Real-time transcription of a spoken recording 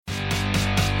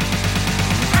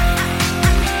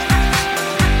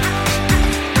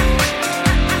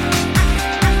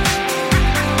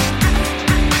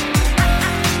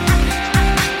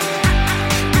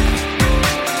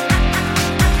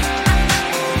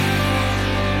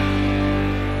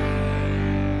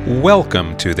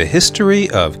Welcome to the History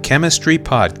of Chemistry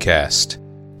podcast.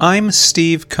 I'm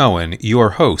Steve Cohen, your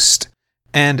host,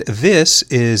 and this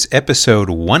is episode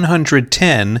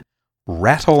 110,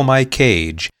 Rattle My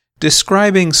Cage,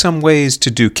 describing some ways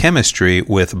to do chemistry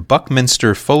with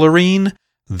Buckminster fullerene,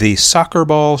 the soccer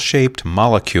ball-shaped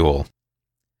molecule.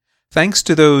 Thanks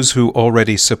to those who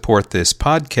already support this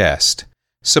podcast.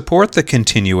 Support the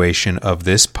continuation of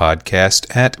this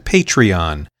podcast at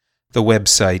Patreon. The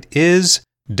website is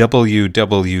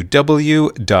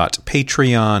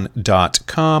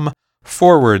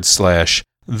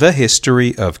www.patreon.com/The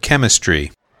History of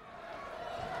Chemistry.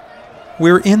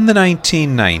 We're in the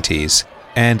 1990s,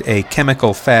 and a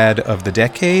chemical fad of the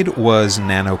decade was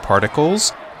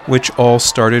nanoparticles, which all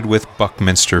started with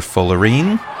Buckminster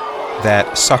fullerene,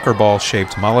 that soccer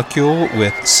ball-shaped molecule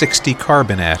with 60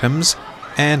 carbon atoms,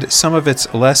 and some of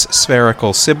its less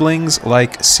spherical siblings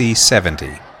like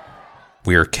C70.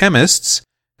 We're chemists,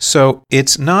 so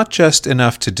it's not just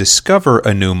enough to discover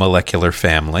a new molecular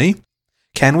family.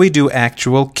 Can we do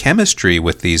actual chemistry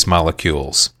with these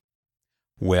molecules?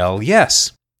 Well,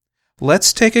 yes.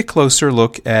 Let's take a closer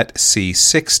look at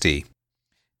C60.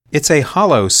 It's a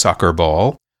hollow soccer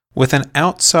ball with an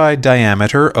outside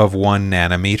diameter of 1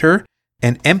 nanometer,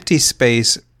 an empty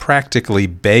space practically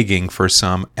begging for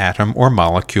some atom or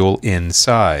molecule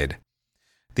inside.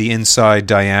 The inside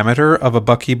diameter of a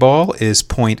buckyball is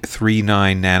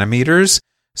 0.39 nanometers,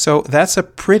 so that's a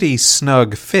pretty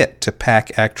snug fit to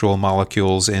pack actual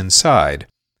molecules inside.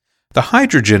 The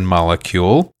hydrogen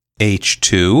molecule,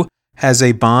 H2, has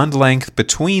a bond length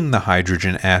between the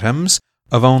hydrogen atoms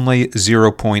of only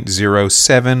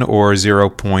 0.07 or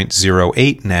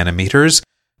 0.08 nanometers,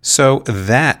 so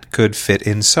that could fit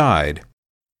inside.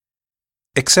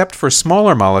 Except for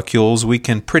smaller molecules, we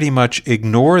can pretty much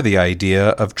ignore the idea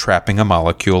of trapping a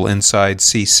molecule inside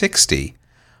C60.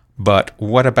 But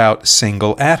what about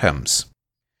single atoms?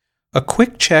 A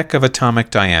quick check of atomic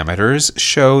diameters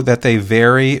show that they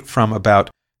vary from about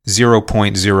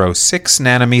 0.06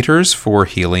 nanometers for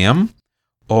helium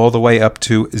all the way up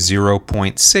to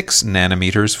 0.6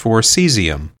 nanometers for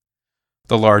cesium.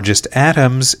 The largest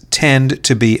atoms tend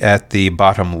to be at the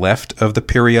bottom left of the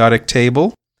periodic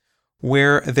table,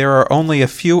 where there are only a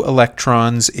few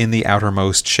electrons in the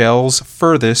outermost shells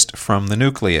furthest from the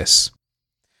nucleus.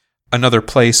 Another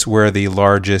place where the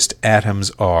largest atoms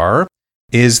are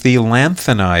is the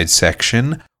lanthanide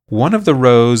section, one of the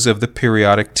rows of the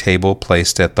periodic table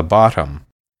placed at the bottom.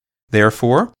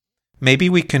 Therefore, maybe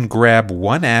we can grab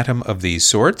one atom of these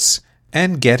sorts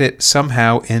and get it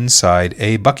somehow inside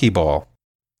a buckyball.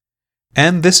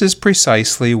 And this is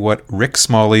precisely what Rick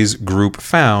Smalley's group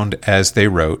found as they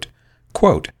wrote,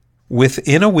 quote,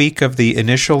 "Within a week of the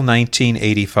initial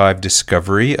 1985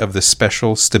 discovery of the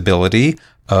special stability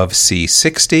of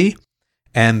C60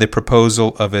 and the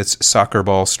proposal of its soccer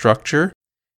ball structure,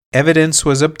 evidence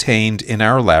was obtained in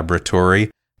our laboratory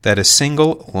that a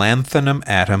single lanthanum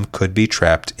atom could be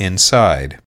trapped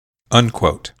inside."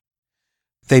 Unquote.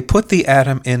 They put the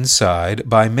atom inside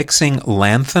by mixing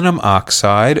lanthanum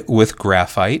oxide with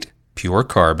graphite, pure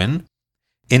carbon,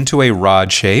 into a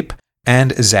rod shape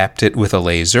and zapped it with a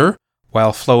laser,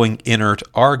 while flowing inert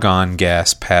argon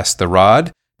gas past the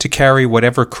rod to carry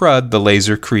whatever crud the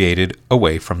laser created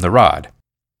away from the rod.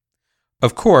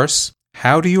 Of course,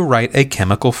 how do you write a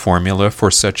chemical formula for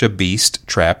such a beast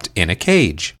trapped in a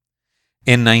cage?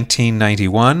 In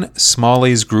 1991,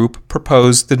 Smalley's group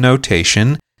proposed the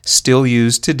notation still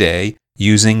used today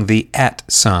using the @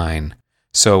 sign.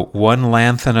 So one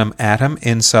lanthanum atom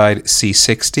inside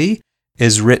C60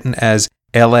 is written as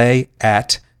La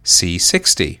at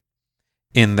C60.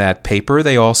 In that paper,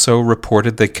 they also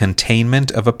reported the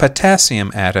containment of a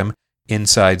potassium atom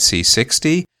inside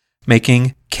C60,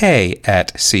 making K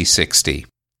at C60.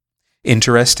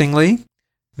 Interestingly,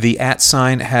 the @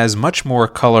 sign has much more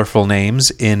colorful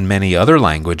names in many other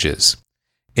languages.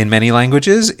 In many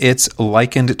languages, it's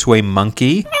likened to a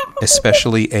monkey,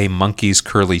 especially a monkey's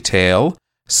curly tail,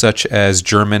 such as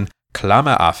German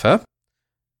Klammeraffe,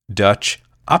 Dutch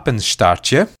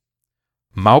Appenstaartje,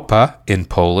 Małpa in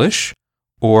Polish,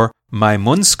 or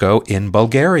Majmunsko in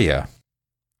Bulgaria.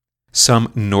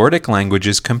 Some Nordic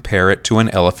languages compare it to an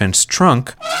elephant's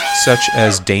trunk, such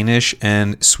as Danish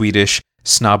and Swedish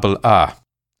Snabel-a.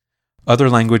 Other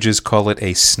languages call it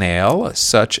a snail,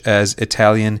 such as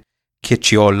Italian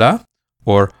Kiciola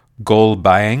or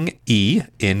Golbang-i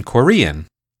in Korean.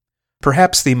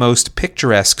 Perhaps the most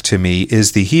picturesque to me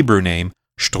is the Hebrew name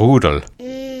Strudel.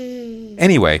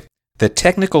 Anyway, the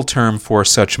technical term for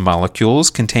such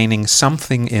molecules containing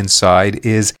something inside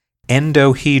is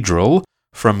endohedral,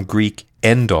 from Greek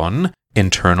endon,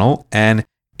 internal, and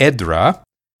edra,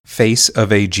 face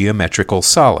of a geometrical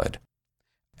solid.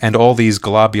 And all these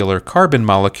globular carbon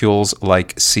molecules,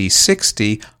 like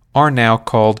C60, are now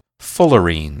called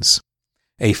fullerenes.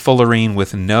 A fullerene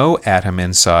with no atom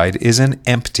inside is an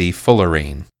empty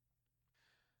fullerene.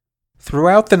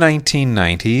 Throughout the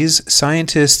 1990s,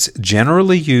 scientists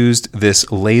generally used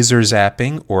this laser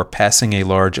zapping or passing a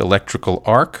large electrical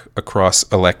arc across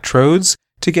electrodes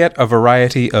to get a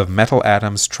variety of metal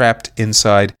atoms trapped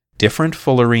inside different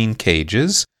fullerene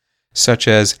cages, such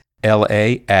as La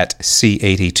at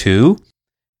C82,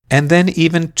 and then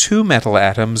even 2 metal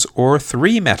atoms or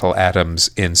 3 metal atoms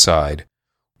inside,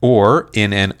 or,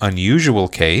 in an unusual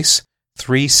case,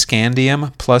 3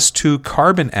 scandium plus 2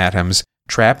 carbon atoms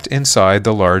trapped inside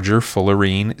the larger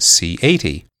fullerene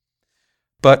C80.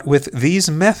 But with these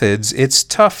methods, it's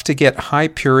tough to get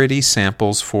high-purity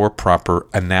samples for proper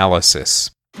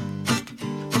analysis.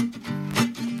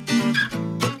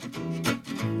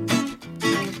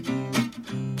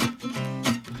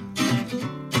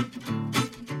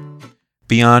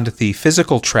 Beyond the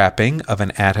physical trapping of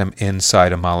an atom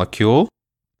inside a molecule,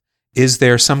 is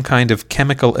there some kind of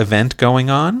chemical event going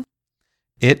on?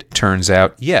 It turns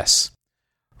out yes.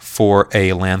 For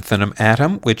a lanthanum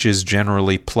atom, which is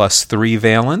generally plus 3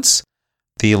 valence,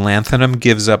 the lanthanum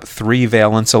gives up 3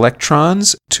 valence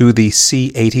electrons to the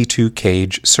C82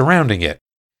 cage surrounding it.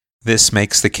 This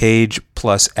makes the cage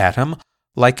plus atom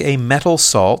like a metal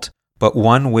salt, but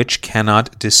one which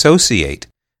cannot dissociate.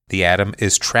 The atom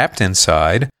is trapped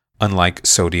inside, unlike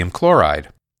sodium chloride.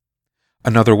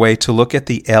 Another way to look at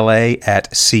the La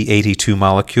at C82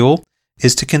 molecule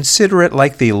is to consider it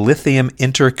like the lithium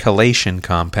intercalation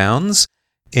compounds,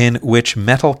 in which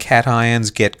metal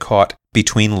cations get caught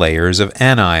between layers of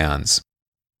anions.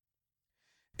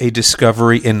 A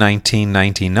discovery in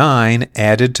 1999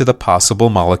 added to the possible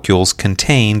molecules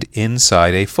contained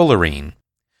inside a fullerene.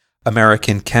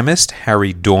 American chemist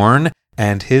Harry Dorn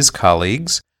and his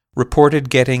colleagues reported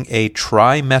getting a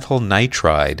trimetal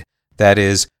nitride, that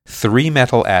is, 3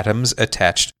 metal atoms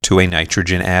attached to a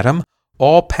nitrogen atom,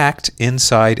 all packed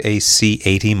inside a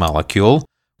C80 molecule,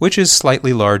 which is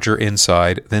slightly larger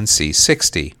inside than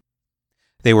C60.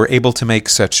 They were able to make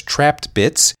such trapped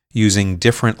bits using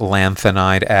different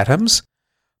lanthanide atoms,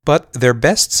 but their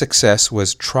best success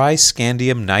was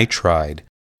triscandium nitride,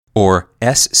 or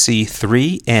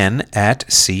SC3N at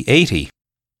C80.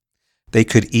 They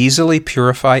could easily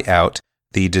purify out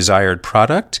the desired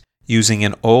product using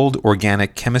an old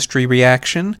organic chemistry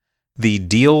reaction, the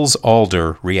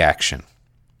Diels-Alder reaction.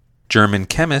 German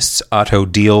chemists Otto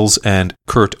Diels and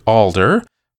Kurt Alder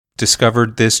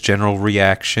discovered this general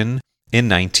reaction in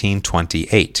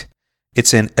 1928.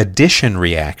 It's an addition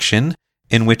reaction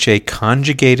in which a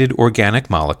conjugated organic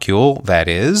molecule, that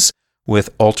is, with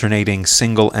alternating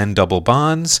single and double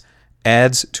bonds,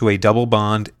 adds to a double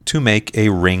bond to make a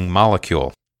ring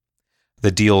molecule.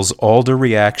 The Diels-Alder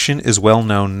reaction is well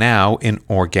known now in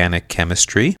organic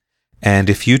chemistry, and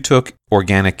if you took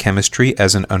organic chemistry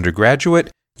as an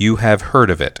undergraduate, you have heard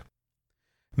of it.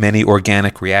 Many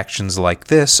organic reactions like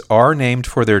this are named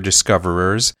for their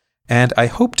discoverers, and I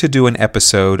hope to do an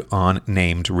episode on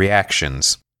named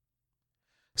reactions.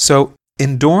 So,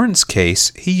 in Dorn's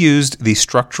case, he used the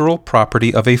structural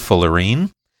property of a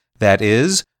fullerene, that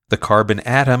is, the carbon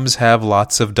atoms have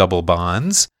lots of double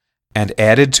bonds, and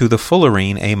added to the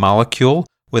fullerene a molecule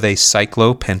with a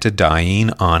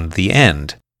cyclopentadiene on the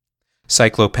end.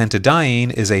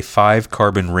 Cyclopentadiene is a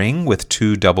 5-carbon ring with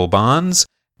 2 double bonds,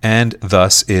 and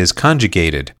thus is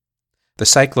conjugated. The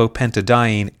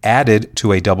cyclopentadiene added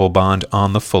to a double bond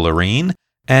on the fullerene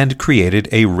and created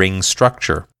a ring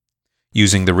structure.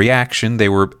 Using the reaction, they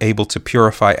were able to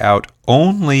purify out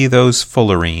only those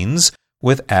fullerenes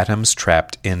with atoms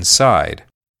trapped inside.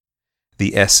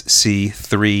 The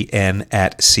SC3N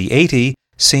at C80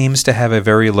 seems to have a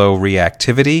very low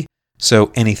reactivity,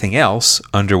 so anything else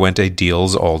underwent a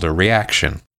Diels-Alder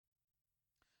reaction.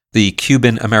 The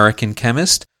Cuban-American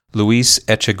chemist Luis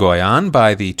Echegoyen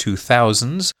by the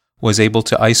 2000s was able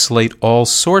to isolate all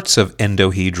sorts of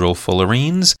endohedral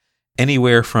fullerenes,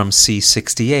 anywhere from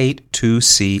C68 to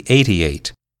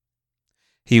C88.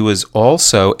 He was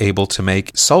also able to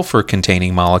make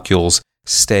sulfur-containing molecules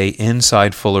stay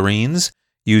inside fullerenes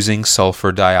using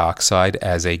sulfur dioxide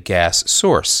as a gas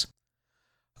source.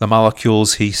 The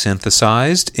molecules he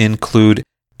synthesized include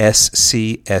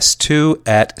SCS2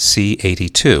 at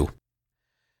C82.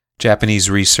 Japanese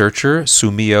researcher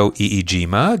Sumio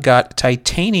Iijima got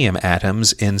titanium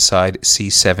atoms inside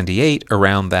C78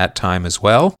 around that time as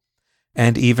well,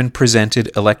 and even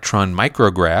presented electron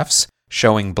micrographs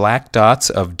showing black dots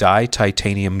of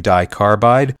dititanium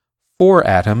dicarbide, 4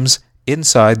 atoms,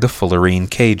 inside the fullerene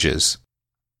cages.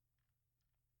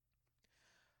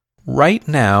 Right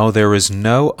now, there is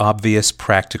no obvious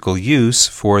practical use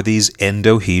for these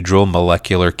endohedral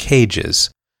molecular cages,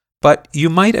 but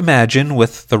you might imagine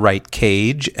with the right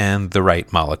cage and the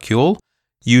right molecule,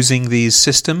 using these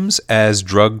systems as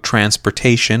drug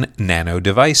transportation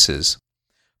nanodevices.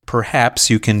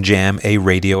 Perhaps you can jam a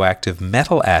radioactive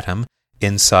metal atom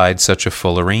inside such a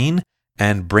fullerene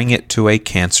and bring it to a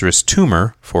cancerous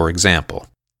tumor, for example.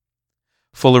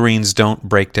 Fullerenes don't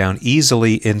break down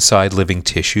easily inside living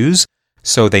tissues,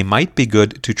 so they might be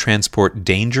good to transport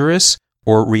dangerous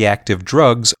or reactive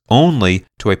drugs only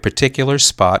to a particular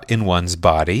spot in one's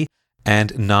body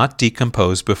and not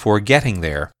decompose before getting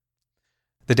there.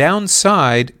 The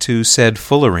downside to said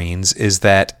fullerenes is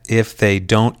that if they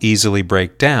don't easily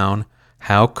break down,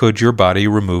 how could your body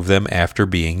remove them after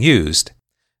being used?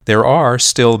 There are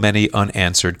still many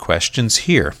unanswered questions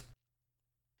here.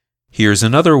 Here's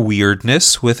another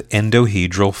weirdness with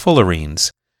endohedral fullerenes.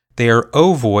 They are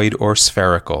ovoid or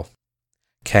spherical.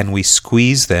 Can we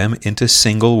squeeze them into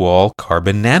single-wall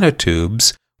carbon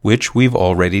nanotubes, which we've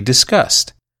already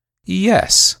discussed?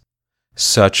 Yes.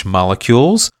 Such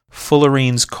molecules,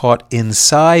 fullerenes caught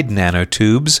inside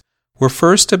nanotubes, were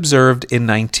first observed in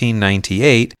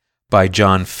 1998 by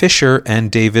John Fisher and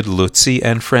David Lutze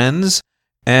and friends,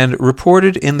 and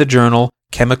reported in the journal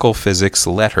Chemical Physics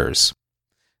Letters.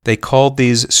 They called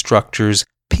these structures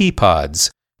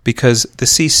P-pods because the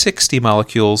C60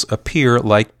 molecules appear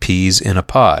like peas in a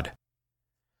pod.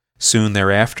 Soon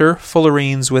thereafter,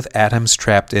 fullerenes with atoms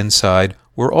trapped inside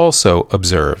were also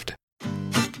observed.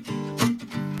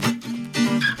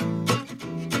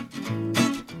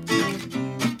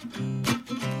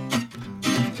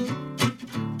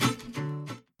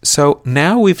 So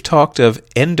now we've talked of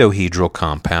endohedral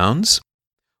compounds.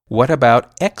 What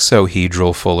about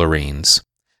exohedral fullerenes?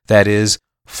 That is,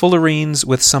 fullerenes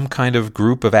with some kind of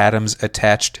group of atoms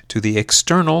attached to the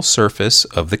external surface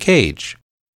of the cage.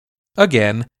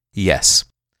 Again, yes.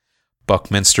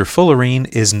 Buckminster fullerene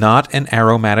is not an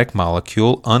aromatic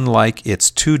molecule unlike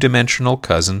its two-dimensional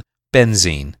cousin,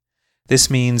 benzene. This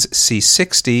means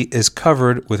C60 is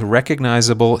covered with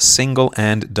recognizable single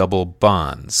and double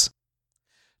bonds.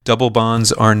 Double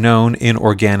bonds are known in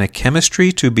organic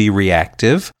chemistry to be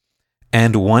reactive,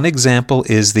 and one example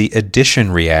is the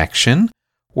addition reaction,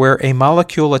 where a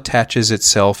molecule attaches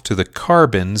itself to the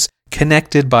carbons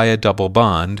connected by a double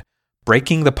bond,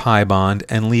 breaking the pi bond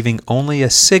and leaving only a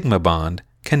sigma bond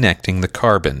connecting the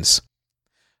carbons.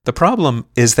 The problem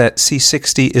is that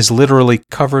C60 is literally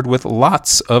covered with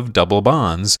lots of double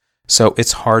bonds, so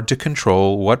it's hard to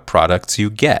control what products you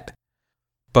get.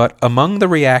 But among the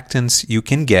reactants you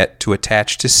can get to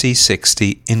attach to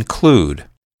C60 include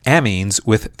amines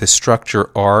with the structure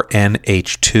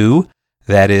RNH2,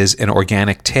 that is an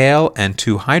organic tail and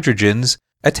two hydrogens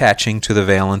attaching to the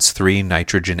valence 3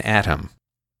 nitrogen atom.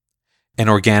 An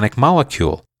organic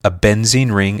molecule, a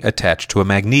benzene ring attached to a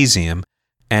magnesium,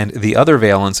 and the other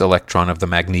valence electron of the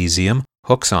magnesium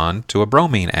hooks on to a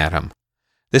bromine atom.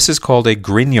 This is called a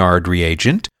Grignard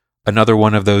reagent, another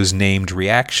one of those named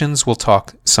reactions we'll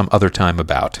talk some other time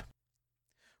about.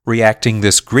 Reacting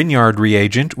this Grignard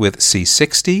reagent with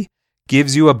C60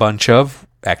 gives you a bunch of,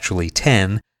 actually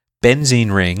 10,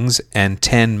 benzene rings and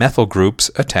 10 methyl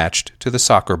groups attached to the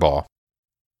soccer ball.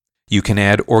 You can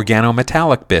add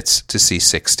organometallic bits to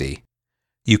C60.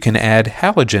 You can add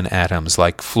halogen atoms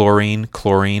like fluorine,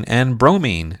 chlorine, and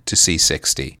bromine to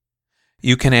C60.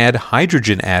 You can add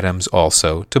hydrogen atoms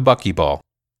also to buckyball.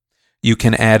 You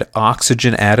can add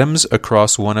oxygen atoms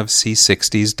across one of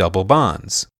C60's double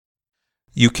bonds.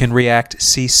 You can react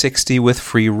C60 with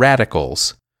free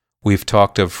radicals. We've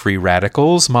talked of free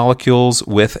radicals, molecules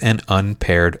with an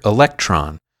unpaired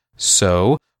electron.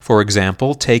 So, for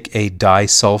example, take a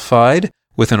disulfide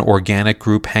with an organic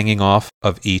group hanging off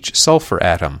of each sulfur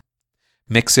atom.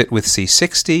 Mix it with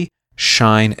C60,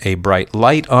 shine a bright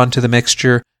light onto the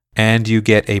mixture, and you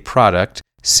get a product,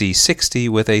 C60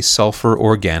 with a sulfur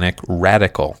organic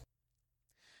radical.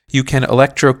 You can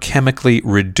electrochemically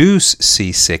reduce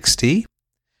C60,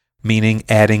 meaning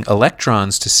adding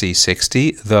electrons to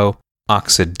C60, though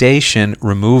oxidation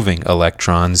removing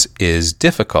electrons is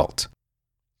difficult.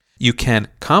 You can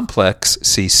complex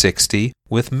C60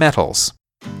 with metals.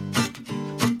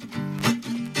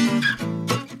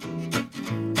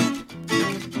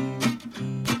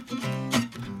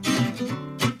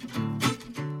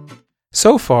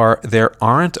 So far, there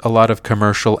aren't a lot of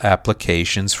commercial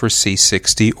applications for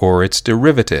C60 or its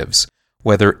derivatives,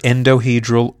 whether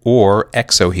endohedral or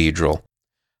exohedral.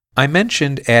 I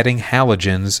mentioned adding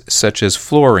halogens such as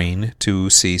fluorine to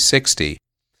C60.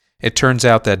 It turns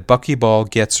out that buckyball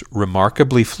gets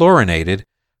remarkably fluorinated,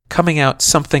 coming out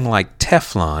something like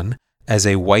Teflon as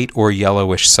a white or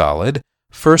yellowish solid,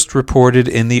 first reported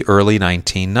in the early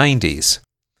 1990s.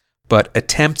 But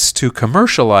attempts to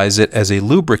commercialize it as a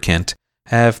lubricant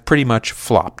have pretty much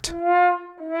flopped.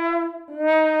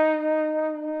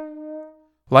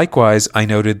 Likewise, I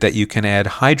noted that you can add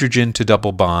hydrogen to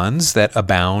double bonds that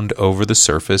abound over the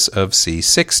surface of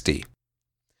C60.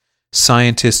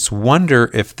 Scientists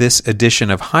wonder if this addition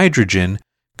of hydrogen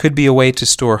could be a way to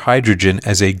store hydrogen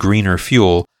as a greener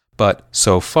fuel, but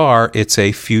so far it's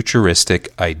a futuristic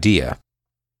idea.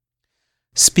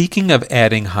 Speaking of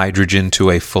adding hydrogen to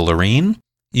a fullerene,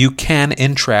 you can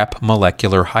entrap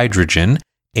molecular hydrogen,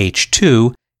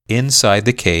 H2, inside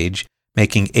the cage,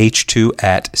 making H2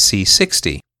 at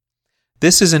C60.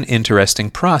 This is an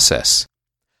interesting process.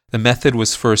 The method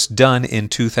was first done in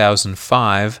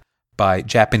 2005 by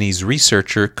Japanese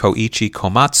researcher Koichi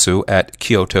Komatsu at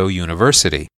Kyoto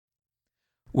University.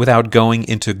 Without going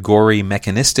into gory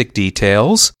mechanistic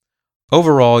details,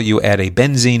 overall you add a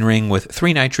benzene ring with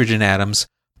 3 nitrogen atoms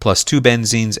plus 2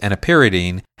 benzenes and a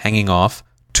pyridine hanging off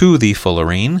to the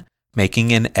fullerene,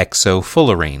 making an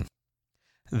exofullerene.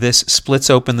 This splits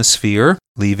open the sphere,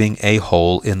 leaving a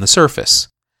hole in the surface.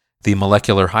 The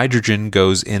molecular hydrogen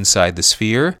goes inside the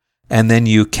sphere, and then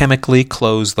you chemically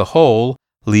close the hole,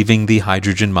 leaving the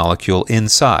hydrogen molecule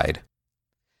inside.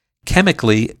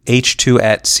 Chemically, H2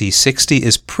 at C60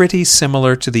 is pretty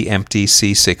similar to the empty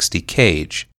C60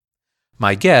 cage.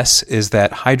 My guess is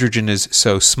that hydrogen is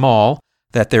so small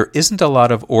that there isn't a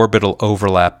lot of orbital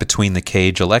overlap between the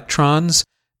cage electrons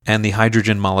and the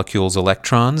hydrogen molecule's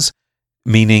electrons,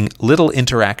 meaning little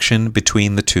interaction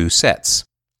between the two sets.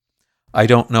 I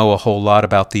don't know a whole lot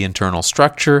about the internal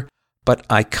structure, but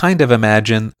I kind of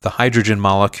imagine the hydrogen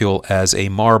molecule as a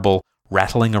marble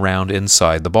rattling around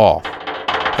inside the ball.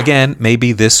 Again,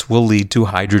 maybe this will lead to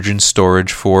hydrogen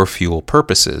storage for fuel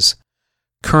purposes.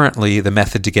 Currently, the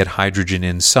method to get hydrogen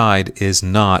inside is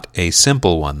not a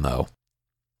simple one, though.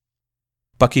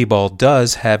 Buckyball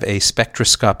does have a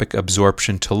spectroscopic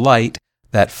absorption to light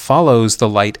that follows the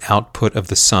light output of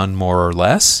the sun more or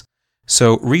less,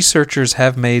 so researchers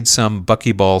have made some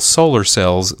buckyball solar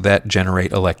cells that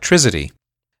generate electricity.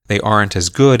 They aren't as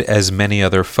good as many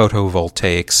other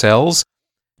photovoltaic cells,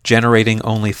 generating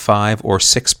only 5 or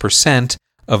 6%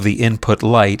 of the input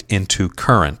light into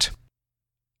current.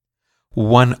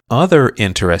 One other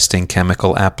interesting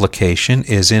chemical application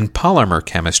is in polymer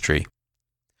chemistry.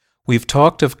 We've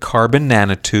talked of carbon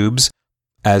nanotubes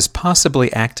as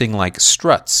possibly acting like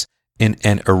struts in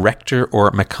an erector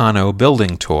or Meccano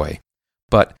building toy.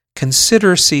 But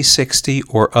consider C60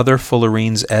 or other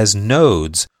fullerenes as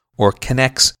nodes or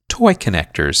connects toy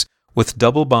connectors with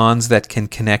double bonds that can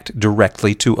connect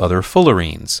directly to other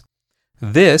fullerenes.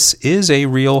 This is a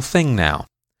real thing now.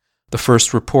 The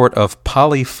first report of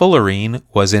polyfullerene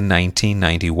was in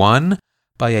 1991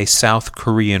 by a South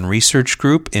Korean research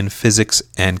group in physics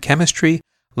and chemistry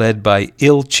led by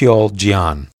Il-cheol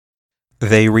Jian.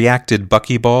 They reacted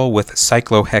buckyball with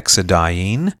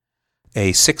cyclohexadiene,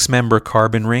 a 6-member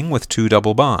carbon ring with 2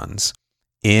 double bonds,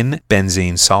 in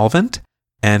benzene solvent,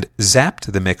 and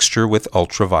zapped the mixture with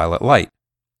ultraviolet light.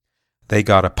 They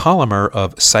got a polymer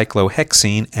of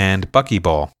cyclohexene and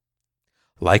buckyball.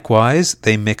 Likewise,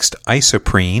 they mixed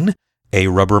isoprene, a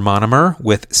rubber monomer,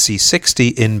 with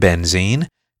C60 in benzene,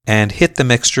 and hit the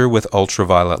mixture with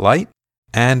ultraviolet light,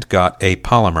 and got a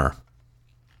polymer.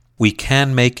 We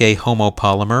can make a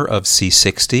homopolymer of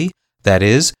C60, that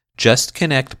is, just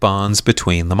connect bonds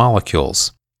between the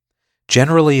molecules.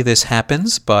 Generally, this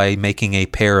happens by making a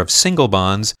pair of single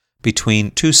bonds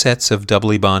between 2 sets of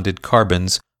doubly bonded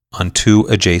carbons on 2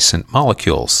 adjacent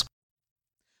molecules.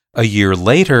 A year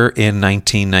later, in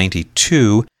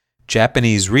 1992,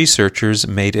 Japanese researchers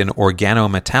made an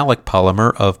organometallic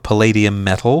polymer of palladium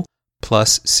metal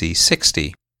plus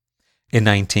C60. In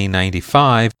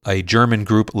 1995, a German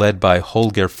group led by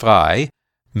Holger Frey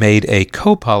made a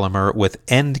copolymer with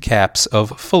end caps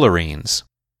of fullerenes.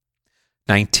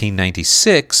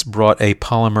 1996 brought a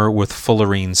polymer with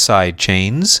fullerene side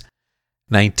chains.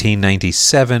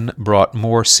 1997 brought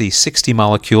more C60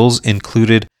 molecules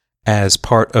included as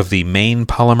part of the main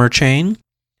polymer chain.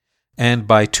 And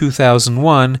by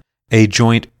 2001, a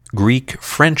joint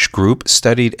Greek-French group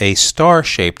studied a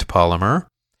star-shaped polymer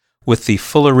with the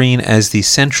fullerene as the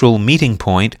central meeting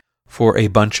point for a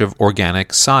bunch of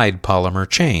organic side polymer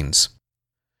chains.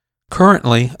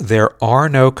 Currently, there are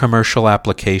no commercial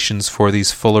applications for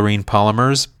these fullerene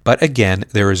polymers, but again,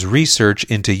 there is research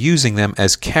into using them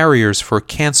as carriers for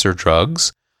cancer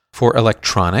drugs, for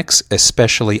electronics,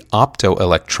 especially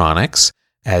optoelectronics,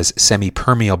 as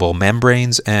semi-permeable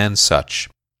membranes and such.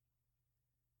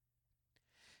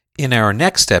 In our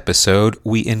next episode,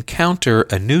 we encounter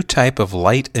a new type of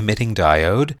light-emitting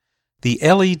diode, the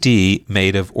LED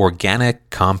made of organic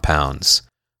compounds.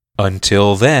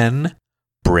 Until then,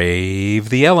 brave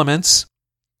the elements.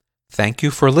 Thank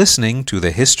you for listening to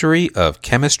the History of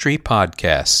Chemistry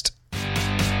podcast.